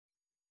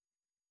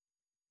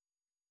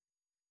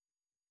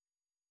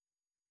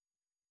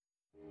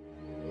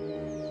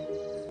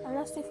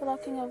everlasting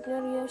Father, King of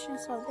glory,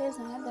 oceans of days,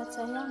 and heaven that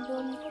I am, the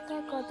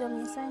omnipotent God, the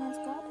omniscient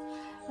God.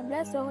 I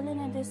bless the holy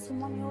name this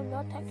morning, oh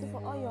Lord. Thank you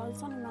for all you have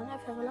done in my life,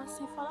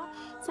 everlasting Father.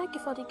 Thank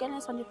you for the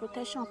guidance and the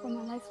protection upon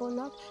my life, oh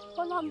Lord.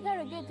 Oh Lord, I'm here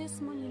again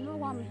this morning. You know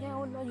why I'm here,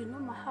 oh Lord. You know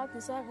my heart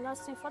is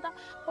everlasting Father.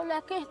 Oh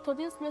Lord, I came to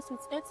this place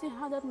with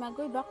empty-handed. My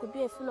going back will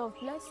be a full of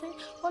blessing.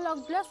 Oh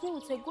Lord, bless me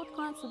with a good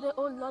crown today,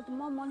 oh Lord.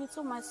 More money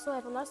to my soul,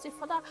 everlasting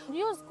Father.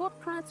 Use good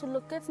crown to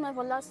locate me,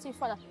 everlasting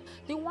Father.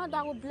 The one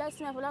that will bless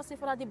me, everlasting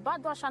Father. The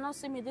bad one shall not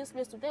see me this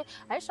place today.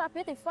 I shall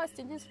be the first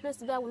in this place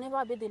today. I will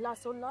never be the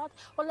last, oh Lord.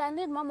 Oh Lord, I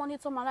need more money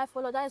to my life,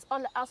 oh Lord. That is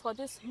all I ask for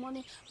this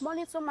morning.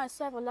 Money to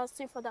myself,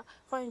 everlasting Father.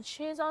 For in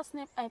Jesus'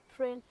 name I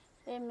pray.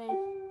 Amen.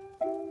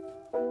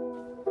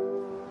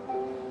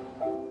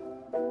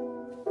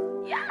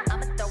 Yeah.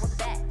 I'ma throw it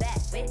back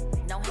with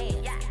no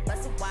hands. Yeah.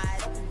 Bust it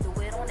wide open,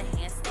 do it on a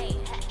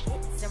handstand.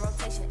 Hits in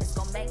rotation, it's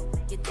gon' make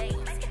you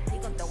dance. He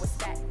gon' throw it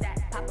stack,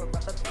 pop a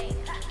rubber band.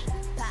 Pop,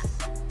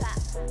 pop, pop,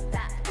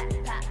 pop, pop,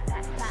 pop,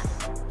 pop,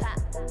 pop,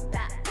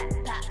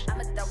 pop.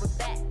 I'ma throw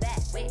it back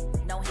with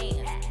no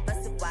hands.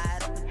 Bust it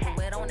wide open,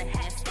 do it on a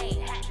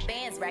handstand.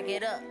 Bands rack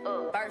it up,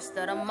 first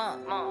of the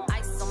month.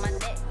 Ice